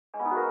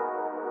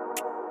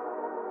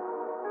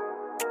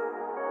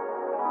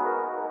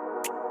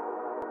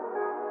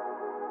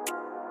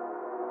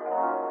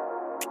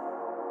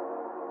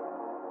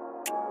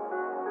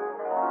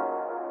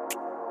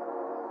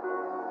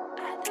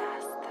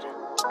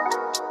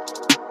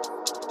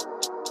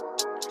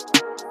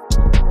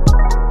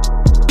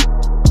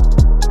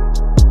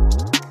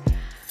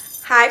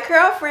Hi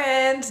curl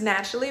friends,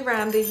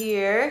 NaturallyRonda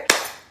here.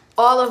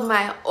 All of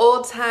my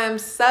old time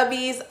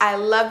subbies, I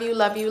love you,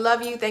 love you,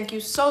 love you. Thank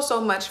you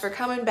so much for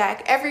coming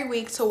back every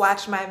week to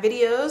watch my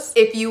videos.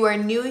 If you are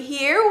new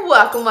here,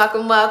 welcome,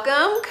 welcome,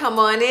 welcome. Come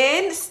on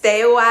in,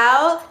 stay a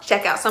while,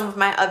 check out some of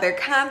my other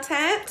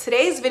content.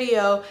 Today's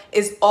video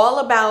is all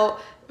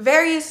about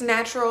various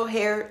natural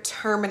hair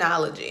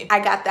terminology.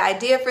 I got the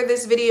idea for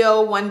this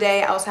video one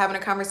day. I was having a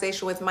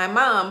conversation with my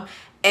mom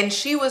and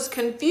she was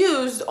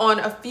confused on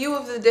a few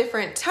of the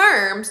different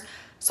terms.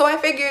 So I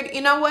figured, you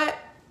know what?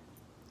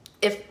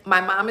 If my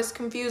mom is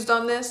confused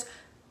on this,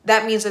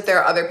 that means that there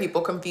are other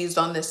people confused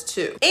on this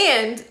too.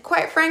 And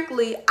quite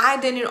frankly, I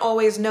didn't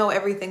always know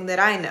everything that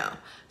I know.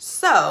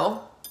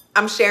 So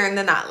I'm sharing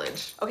the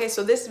knowledge. Okay,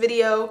 so this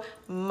video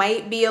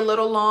might be a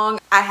little long.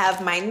 I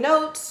have my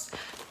notes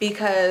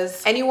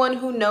because anyone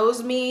who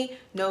knows me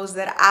knows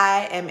that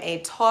I am a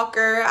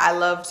talker. I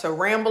love to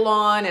ramble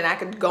on and I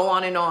could go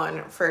on and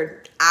on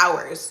for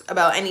hours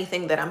about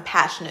anything that I'm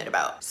passionate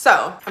about.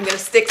 So I'm gonna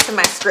stick to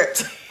my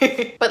script.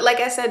 But like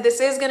I said, this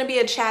is gonna be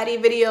a chatty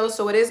video,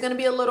 so it is gonna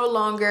be a little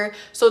longer.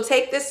 So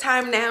take this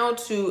time now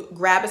to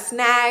grab a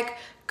snack,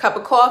 cup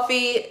of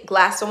coffee,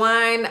 glass of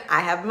wine,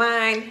 I have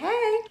mine,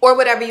 hey, or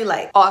whatever you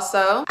like.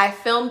 Also, I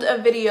filmed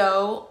a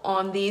video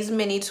on these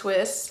mini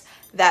twists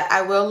that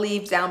I will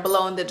leave down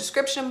below in the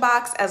description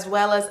box as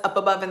well as up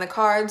above in the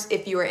cards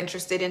if you are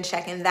interested in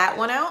checking that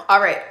one out.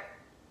 All right,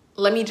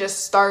 let me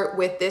just start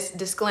with this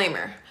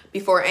disclaimer.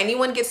 Before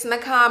anyone gets in the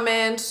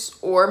comments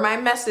or my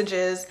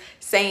messages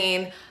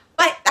saying,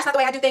 but that's not the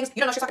way I do things,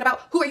 you don't know what you're talking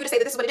about, who are you to say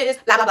that this is what it is,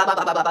 blah, blah, blah,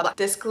 blah, blah, blah, blah.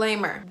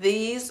 Disclaimer,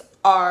 these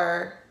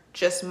are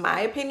just my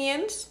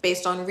opinions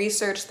based on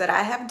research that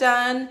I have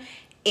done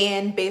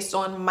and based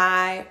on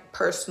my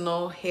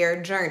personal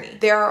hair journey.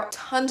 There are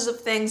tons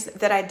of things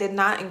that I did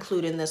not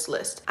include in this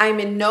list. I'm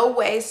in no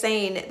way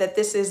saying that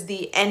this is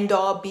the end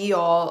all be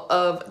all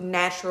of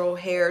natural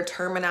hair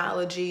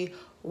terminology,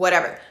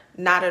 whatever.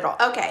 Not at all.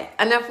 Okay,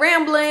 enough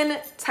rambling,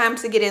 time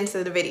to get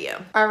into the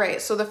video. All right,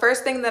 so the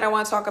first thing that I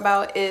want to talk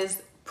about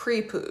is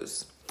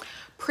pre-poos.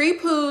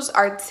 Pre-poos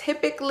are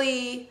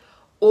typically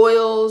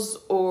oils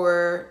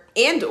or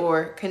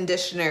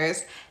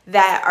conditioners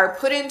that are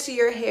put into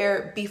your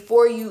hair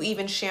before you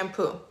even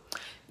shampoo.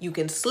 You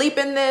can sleep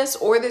in this,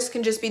 or this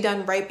can just be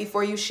done right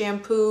before you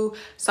shampoo.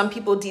 Some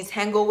people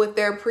detangle with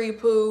their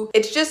pre-poo.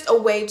 It's just a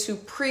way to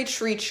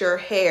pre-treat your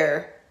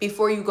hair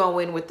before you go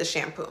in with the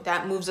shampoo.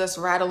 That moves us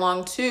right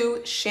along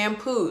to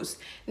shampoos.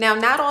 Now,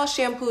 not all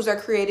shampoos are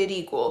created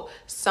equal.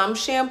 Some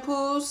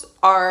shampoos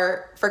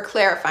are for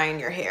clarifying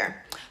your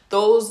hair.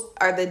 Those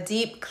are the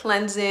deep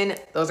cleansing.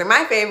 Those are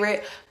my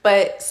favorite,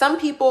 but some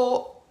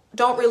people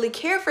don't really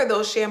care for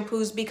those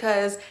shampoos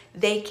because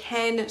they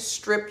can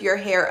strip your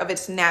hair of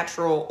its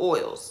natural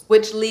oils,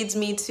 which leads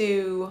me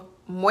to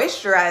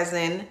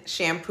moisturizing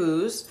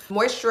shampoos.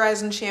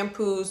 Moisturizing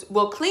shampoos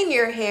will clean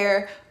your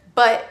hair,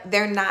 but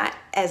they're not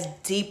as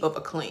deep of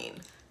a clean.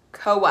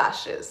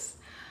 Co-washes.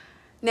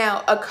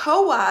 Now, a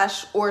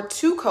co-wash or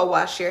to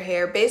co-wash your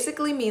hair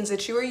basically means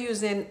that you are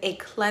using a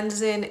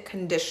cleansing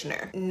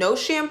conditioner. No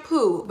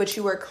shampoo, but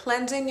you are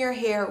cleansing your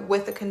hair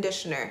with a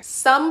conditioner.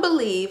 Some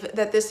believe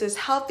that this is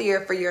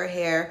healthier for your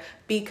hair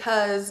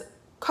because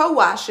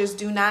co-washes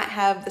do not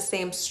have the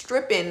same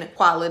stripping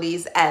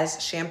qualities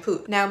as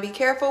shampoo. Now, be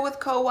careful with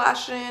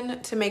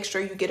co-washing to make sure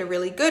you get a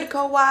really good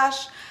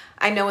co-wash.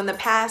 I know in the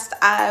past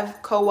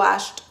I've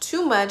co-washed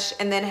too much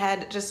and then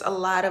had just a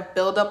lot of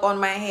buildup on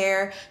my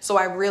hair. So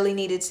I really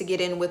needed to get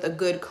in with a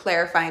good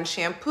clarifying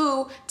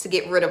shampoo to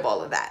get rid of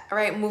all of that. All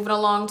right, moving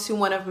along to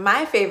one of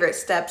my favorite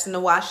steps in the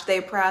wash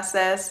day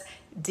process,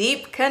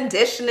 deep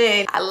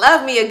conditioning. I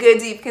love me a good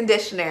deep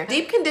conditioner.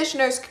 Deep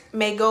conditioners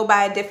may go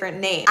by a different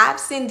name.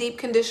 I've seen deep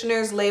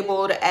conditioners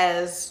labeled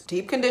as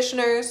deep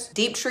conditioners,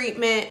 deep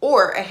treatment,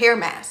 or a hair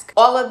mask.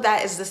 All of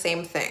that is the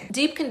same thing.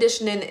 Deep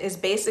conditioning is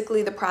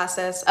basically the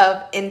process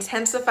of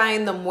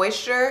intensifying the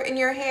moisture in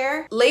your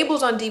hair.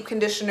 Labels on deep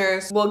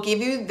conditioners will give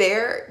you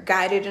their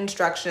guided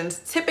instructions.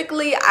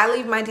 Typically, I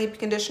leave my deep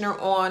conditioner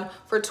on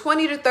for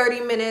 20 to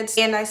 30 minutes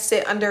and I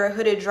sit under a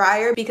hooded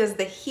dryer because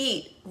the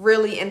heat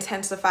really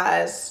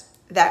intensifies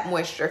that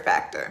moisture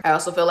factor. I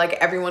also feel like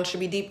everyone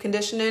should be deep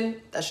conditioning.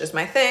 That's just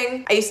my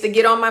thing. I used to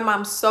get on my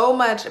mom so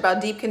much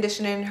about deep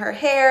conditioning her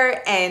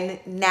hair, and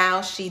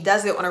now she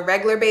does it on a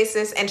regular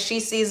basis and she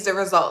sees the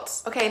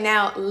results. Okay,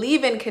 now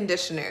leave-in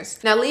conditioners.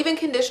 Now leave-in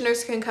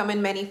conditioners can come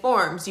in many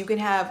forms. You can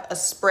have a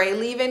spray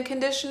leave-in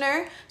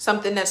conditioner,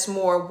 something that's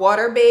more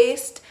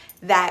water-based,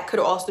 that could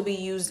also be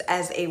used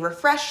as a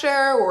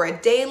refresher or a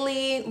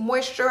daily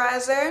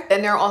moisturizer.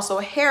 Then there are also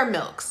hair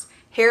milks.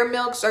 Hair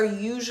milks are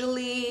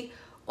usually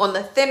on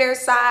the thinner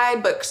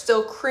side, but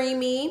still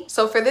creamy.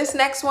 So for this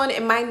next one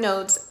in my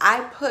notes, I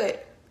put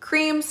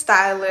cream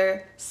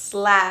styler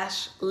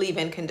 /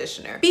 leave-in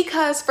conditioner.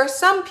 Because for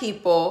some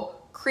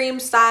people, cream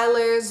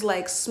stylers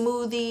like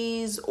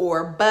smoothies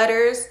or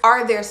butters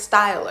are their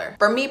styler.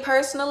 For me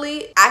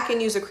personally, I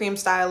can use a cream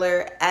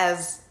styler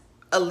as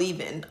a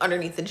leave-in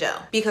underneath the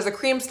gel, because a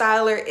cream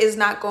styler is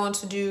not going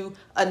to do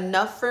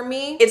enough for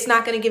me. It's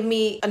not going to give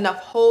me enough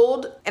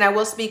hold, and I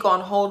will speak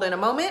on hold in a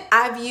moment.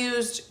 I've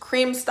used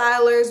cream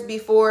stylers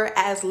before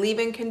as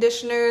leave-in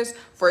conditioners.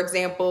 For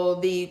example,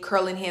 the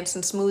Curl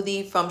Enhancing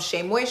Smoothie from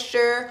Shea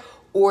Moisture,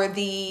 or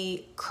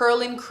the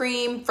curling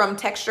cream from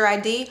Texture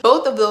ID.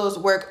 Both of those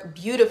work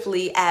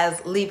beautifully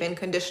as leave-in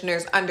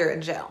conditioners under a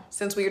gel.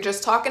 Since we were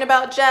just talking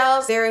about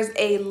gels, there is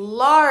a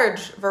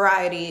large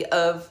variety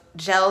of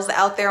gels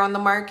out there on the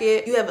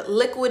market. You have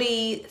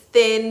liquidy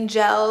thin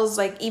gels,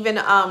 like even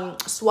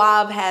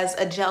Suave has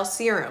a gel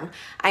serum.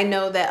 I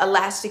know that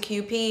Elastic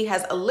QP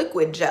has a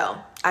liquid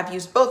gel. I've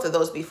used both of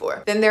those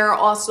before. Then there are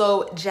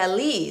also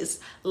jellies,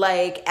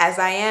 like As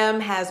I Am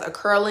has a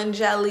curling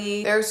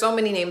jelly. There are so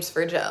many names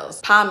for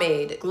gels.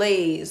 Pomade,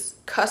 glaze,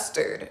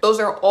 custard.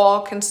 Those are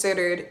all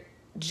considered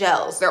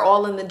gels. They're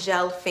all in the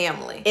gel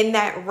family. In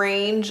that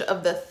range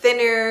of the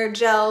thinner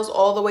gels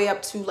all the way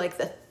up to like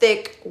the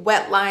thick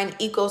wetline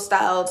eco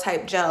style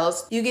type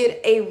gels, you get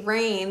a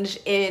range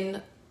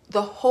in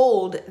the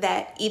hold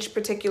that each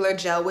particular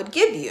gel would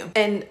give you.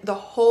 And the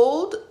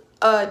hold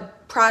a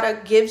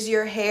product gives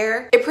your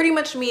hair, it pretty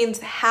much means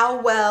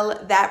how well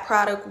that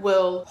product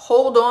will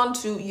hold on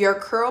to your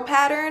curl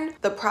pattern.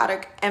 The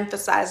product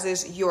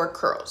emphasizes your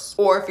curls.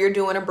 Or if you're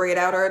doing a braid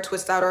out or a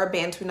twist out or a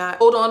bantu knot,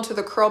 hold on to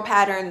the curl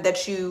pattern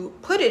that you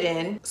put it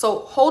in. So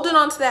holding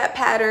on to that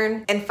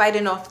pattern and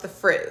fighting off the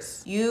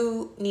frizz.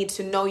 You need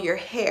to know your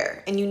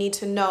hair, and you need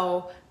to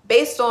know,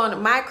 based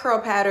on my curl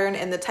pattern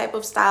and the type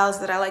of styles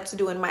that I like to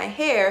do in my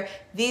hair,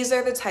 these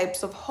are the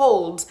types of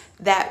holds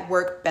that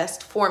work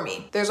best for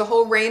me. There's a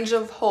whole range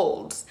of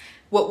holds.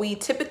 What we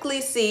typically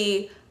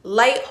see: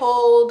 light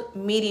hold,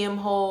 medium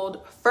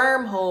hold,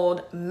 firm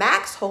hold,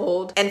 max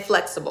hold, and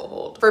flexible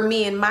hold. For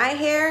me and my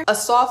hair, a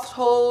soft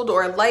hold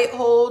or a light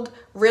hold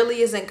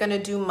really isn't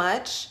gonna do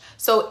much.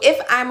 So if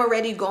I'm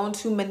already going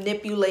to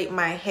manipulate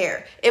my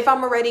hair, if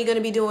I'm already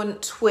gonna be doing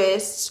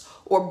twists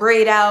or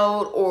braid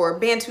out or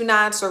bantu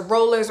knots or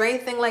rollers or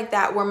anything like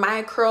that where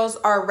my curls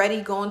are already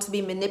going to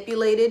be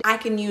manipulated, I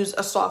can use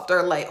a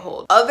softer light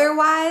hold.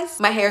 Otherwise,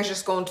 my hair is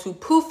just going to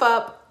poof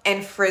up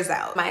and frizz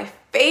out. My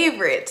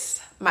favorites,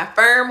 my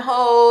firm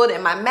hold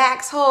and my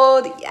max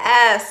hold.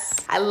 Yes,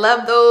 I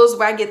love those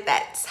where I get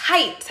that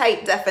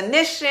tight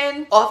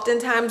definition.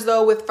 Oftentimes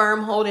though, with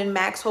firm hold and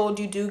max hold,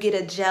 you do get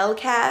a gel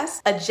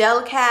cast. A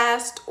gel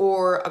cast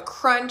or a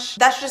crunch,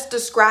 that's just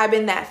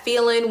describing that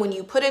feeling when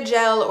you put a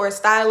gel or a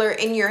styler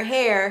in your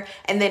hair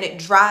and then it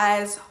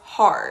dries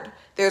hard.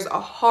 There's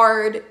a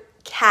hard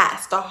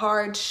cast, a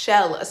hard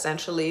shell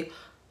essentially,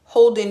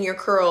 holding your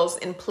curls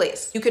in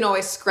place. You can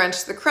always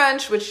scrunch the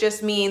crunch, which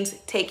just means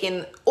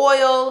taking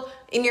oil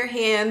in your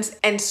hands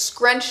and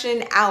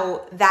scrunching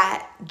out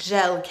that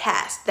gel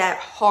cast, that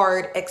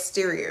hard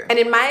exterior. And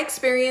in my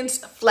experience,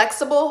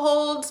 flexible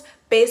holds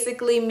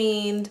basically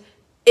mean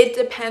it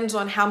depends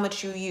on how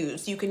much you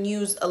use. You can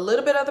use a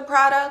little bit of the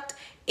product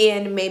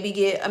and maybe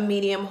get a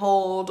medium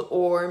hold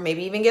or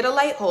maybe even get a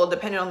light hold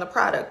depending on the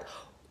product.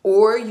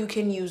 Or you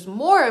can use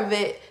more of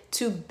it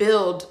to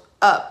build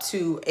up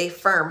to a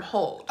firm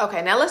hold.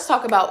 Okay, now let's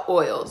talk about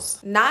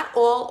oils. Not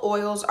all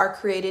oils are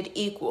created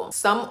equal.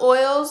 Some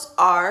oils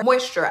are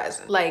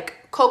moisturizing,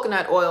 like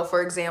coconut oil,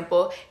 for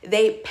example.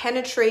 They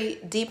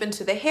penetrate deep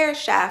into the hair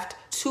shaft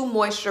to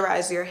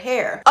moisturize your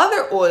hair.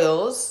 Other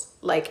oils,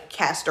 like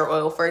castor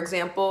oil, for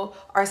example,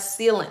 are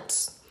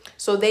sealants.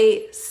 So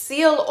they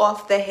seal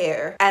off the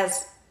hair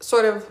as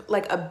sort of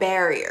like a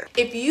barrier.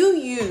 If you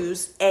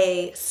use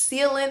a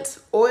sealant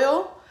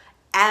oil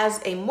as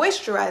a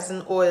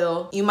moisturizing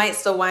oil, you might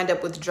still wind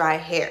up with dry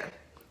hair.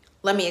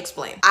 Let me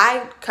explain.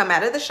 I come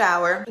out of the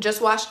shower, just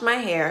washed my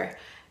hair,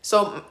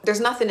 so there's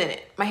nothing in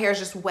it. My hair is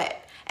just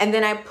wet. And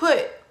then I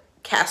put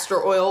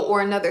castor oil or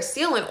another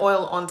sealant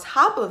oil on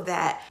top of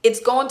that. It's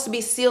going to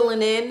be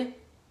sealing in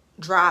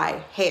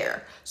dry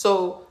hair.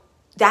 So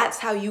that's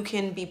how you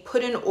can be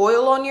putting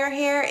oil on your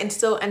hair and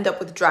still end up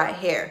with dry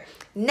hair.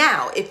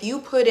 Now, if you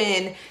put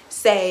in,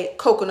 say,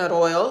 coconut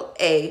oil,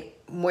 a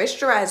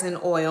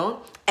moisturizing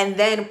oil, and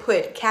then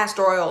put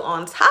castor oil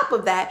on top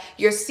of that,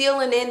 you're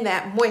sealing in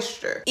that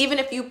moisture. Even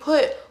if you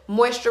put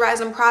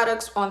moisturizing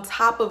products on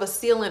top of a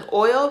sealant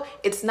oil,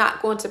 it's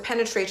not going to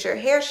penetrate your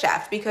hair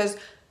shaft because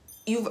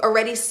you've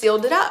already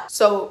sealed it up.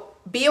 So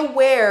be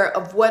aware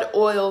of what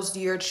oils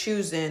you're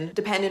choosing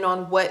depending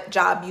on what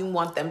job you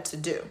want them to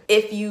do.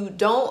 If you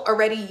don't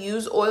already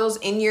use oils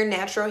in your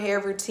natural hair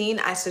routine,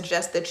 I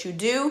suggest that you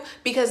do,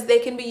 because they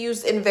can be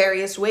used in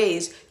various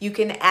ways. You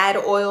can add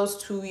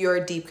oils to your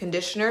deep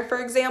conditioner,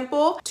 for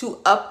example, to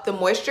up the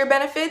moisture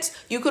benefits.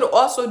 You could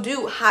also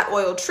do hot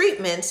oil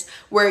treatments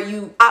where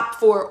you opt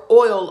for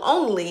oil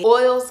only.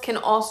 Oils can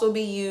also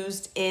be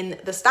used in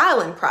the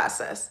styling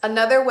process.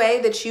 Another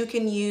way that you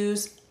can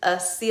use a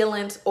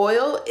sealant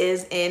oil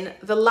is in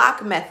the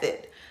LOC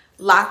method.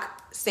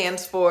 LOC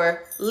stands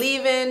for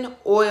leave-in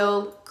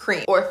oil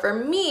cream. Or for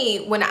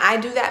me, when I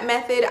do that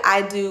method,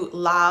 I do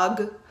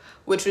LOG,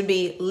 which would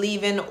be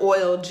leave-in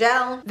oil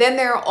gel. Then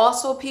there are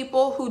also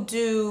people who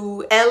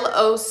do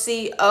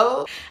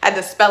LOCO. I had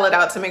to spell it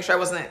out to make sure I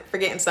wasn't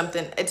forgetting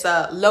something. It's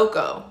a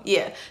loco,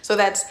 yeah. So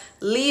that's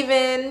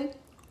leave-in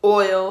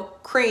oil,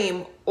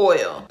 cream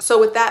oil. So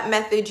with that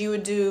method, you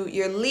would do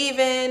your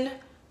leave-in,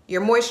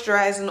 your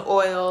moisturizing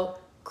oil,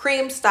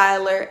 cream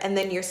styler, and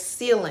then your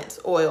sealant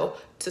oil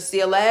to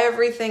seal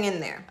everything in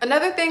there.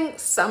 Another thing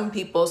some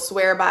people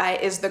swear by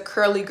is the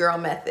curly girl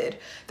method.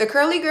 The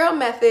curly girl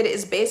method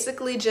is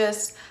basically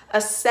just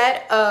a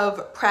set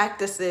of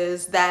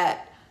practices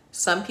that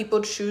some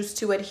people choose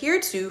to adhere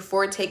to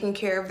for taking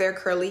care of their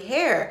curly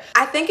hair.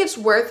 I think it's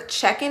worth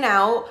checking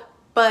out,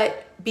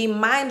 but be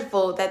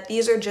mindful that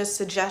these are just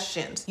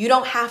suggestions. You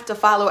don't have to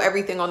follow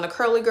everything on the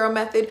curly girl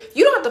method.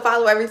 You don't have to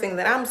follow everything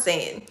that I'm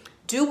saying.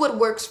 Do what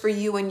works for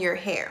you and your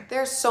hair.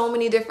 There's so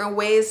many different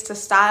ways to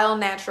style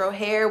natural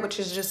hair, which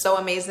is just so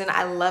amazing.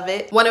 I love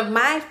it. One of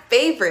my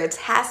favorites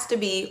has to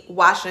be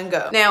wash and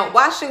go. Now,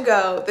 wash and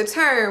go, the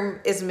term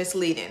is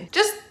misleading.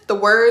 Just the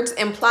words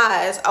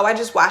implies, oh, I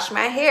just wash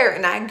my hair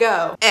and I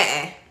go.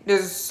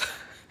 There's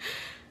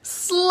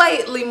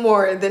slightly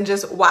more than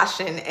just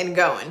washing and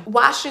going.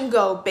 Wash and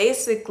go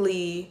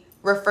basically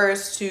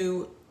refers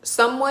to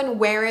someone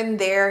wearing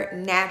their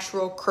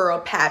natural curl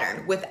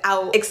pattern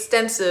without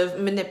extensive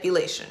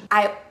manipulation.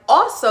 I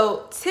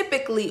also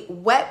typically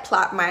wet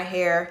plop my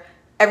hair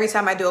every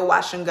time I do a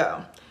wash and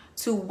go.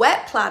 To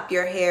wet plop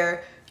your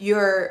hair,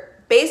 you're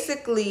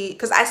basically,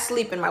 because I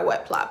sleep in my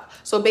wet plop,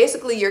 so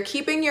basically you're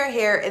keeping your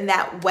hair in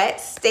that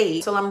wet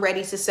state till I'm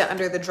ready to sit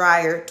under the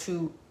dryer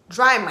to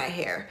dry my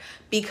hair,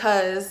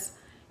 because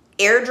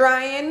air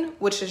drying,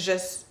 which is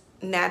just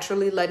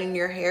naturally letting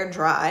your hair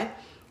dry,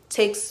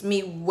 takes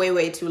me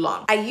way too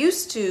long. I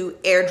used to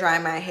air dry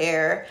my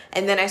hair,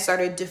 and then I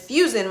started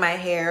diffusing my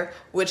hair,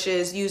 which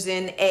is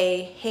using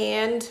a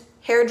hand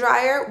hair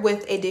dryer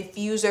with a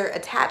diffuser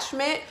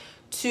attachment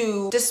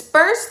to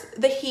disperse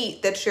the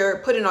heat that you're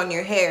putting on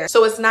your hair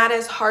so it's not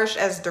as harsh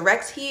as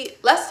direct heat.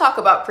 Let's talk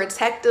about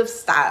protective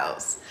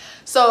styles.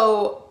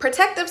 So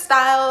protective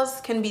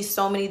styles can be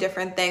so many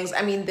different things.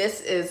 I mean,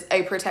 this is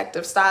a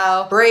protective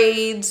style.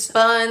 Braids,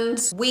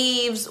 buns,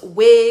 weaves,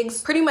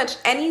 wigs, pretty much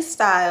any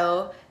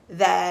style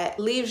that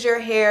leaves your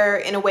hair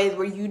in a way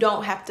where you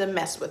don't have to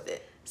mess with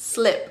it.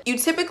 Slip. You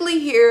typically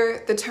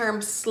hear the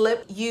term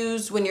slip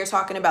used when you're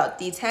talking about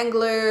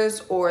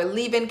detanglers or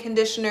leave-in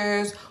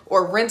conditioners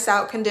or rinse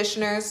out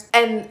conditioners.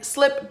 And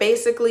slip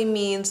basically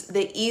means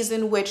the ease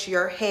in which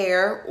your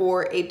hair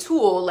or a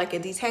tool like a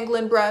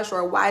detangling brush or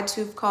a wide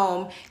tooth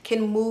comb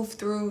can move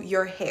through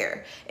your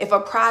hair. If a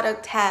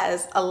product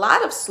has a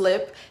lot of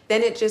slip,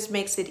 then it just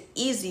makes it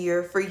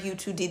easier for you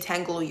to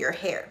detangle your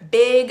hair.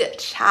 Big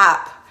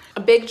chop. A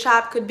big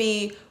chop could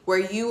be where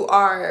you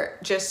are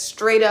just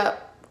straight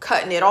up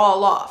cutting it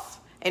all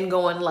off and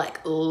going like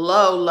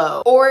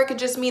low. Or it could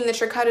just mean that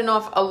you're cutting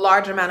off a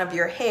large amount of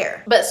your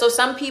hair. But so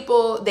some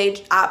people,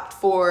 they opt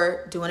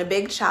for doing a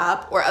big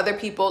chop, or other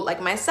people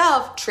like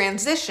myself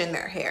transition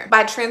their hair.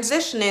 By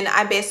transitioning,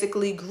 I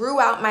basically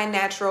grew out my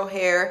natural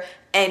hair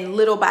and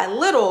little by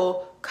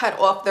little cut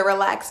off the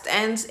relaxed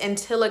ends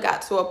until it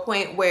got to a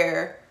point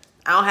where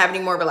I don't have any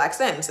more relaxed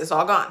ends. It's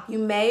all gone. You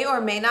may or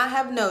may not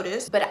have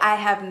noticed, but I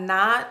have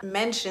not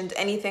mentioned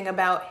anything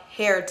about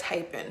hair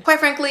typing. Quite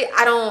frankly,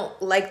 I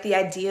don't like the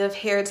idea of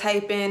hair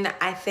typing.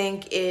 I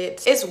think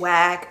it's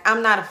whack.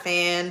 I'm not a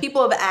fan.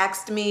 People have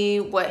asked me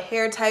what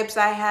hair types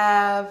I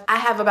have. I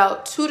have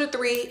about 2 to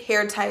 3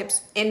 hair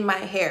types in my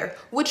hair,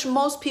 which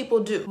most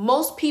people do.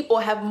 Most people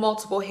have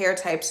multiple hair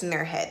types in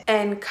their head.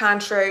 And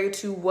contrary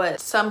to what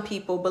some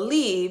people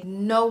believe,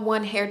 no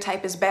one hair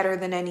type is better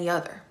than any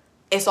other.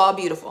 It's all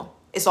beautiful.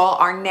 It's all,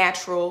 our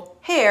natural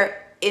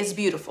hair is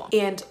beautiful.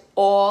 And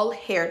all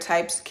hair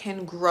types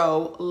can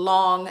grow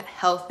long,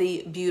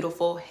 healthy,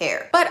 beautiful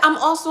hair. But I'm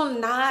also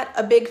not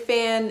a big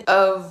fan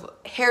of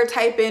hair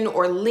typing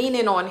or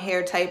leaning on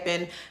hair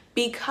typing,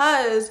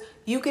 because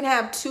you can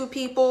have 2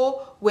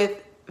 people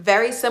with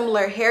very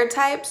similar hair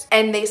types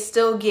and they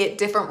still get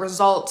different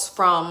results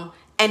from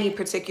any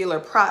particular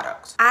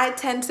product. I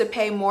tend to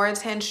pay more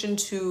attention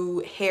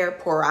to hair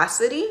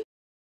porosity.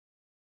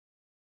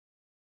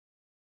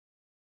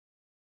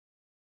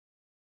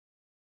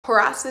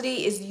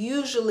 Porosity is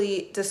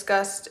usually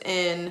discussed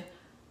in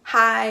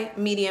high,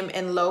 medium,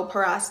 and low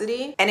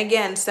porosity. And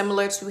again,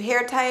 similar to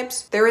hair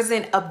types, there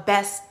isn't a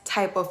best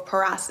type of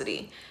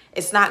porosity.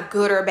 It's not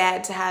good or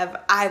bad to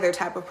have either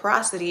type of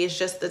porosity. It's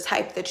just the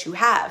type that you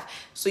have.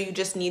 So you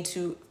just need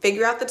to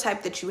figure out the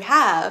type that you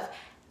have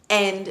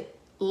and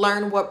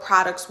learn what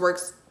products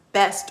works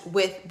best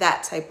with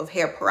that type of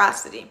hair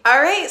porosity.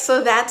 All right,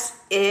 so that's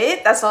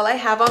it. That's all I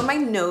have on my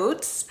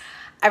notes.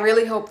 I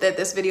really hope that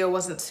this video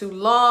wasn't too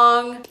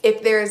long.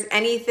 If there's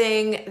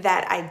anything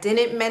that I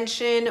didn't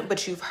mention,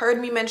 but you've heard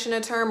me mention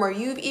a term, or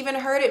you've even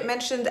heard it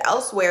mentioned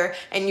elsewhere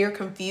and you're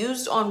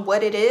confused on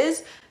what it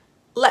is,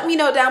 let me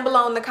know down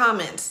below in the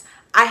comments.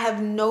 I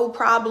have no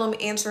problem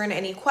answering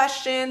any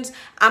questions.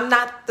 I'm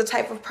not the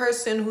type of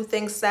person who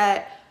thinks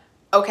that,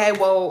 okay,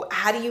 well,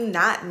 how do you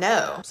not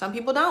know? Some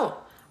people don't.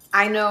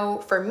 I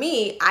know for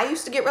me, I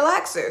used to get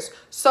relaxers.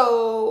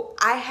 So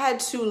I had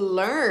to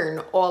learn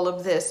all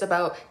of this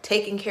about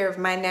taking care of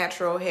my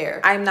natural hair.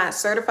 I'm not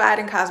certified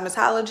in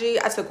cosmetology.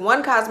 I took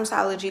one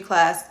cosmetology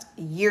class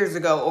years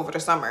ago over the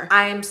summer.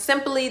 I am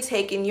simply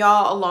taking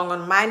y'all along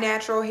on my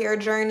natural hair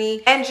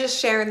journey and just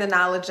sharing the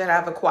knowledge that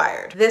I've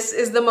acquired. This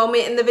is the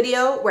moment in the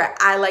video where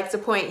I like to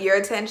point your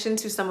attention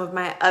to some of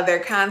my other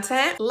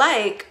content,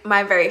 like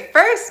my very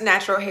first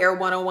Natural Hair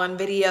 101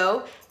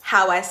 video,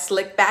 how I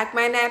slick back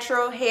my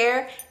natural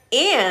hair,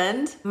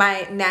 and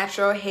my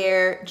natural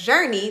hair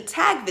journey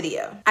tag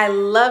video. I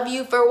love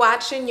you for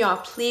watching. Y'all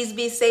please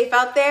be safe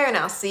out there, and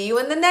I'll see you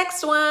in the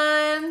next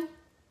one.